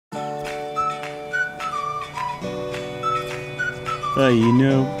Hey, you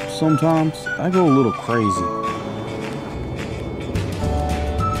know, sometimes I go a little crazy.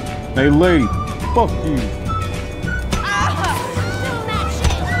 Hey, lady, fuck you.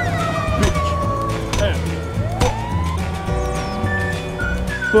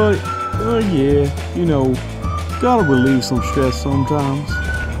 But, yeah, you know, gotta relieve some stress sometimes.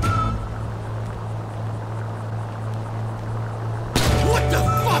 What the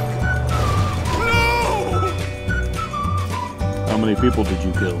fuck? No! How many people did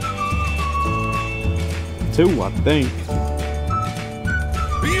you kill? 2, I think.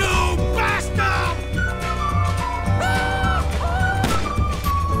 You bastard!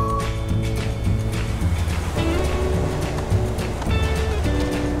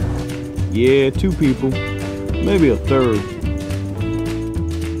 Yeah, 2 people. Maybe a 3rd.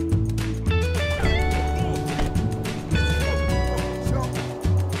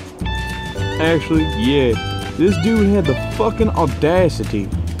 Actually, yeah, this dude had the fucking audacity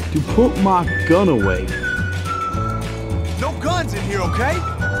to put my gun away. No guns in here, okay?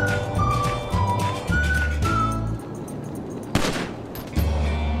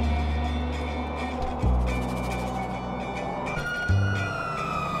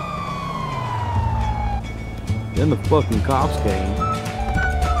 Then the fucking cops came.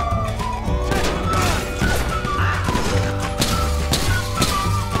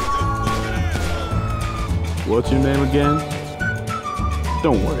 What's your name again?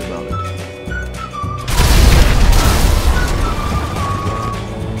 Don't worry about it.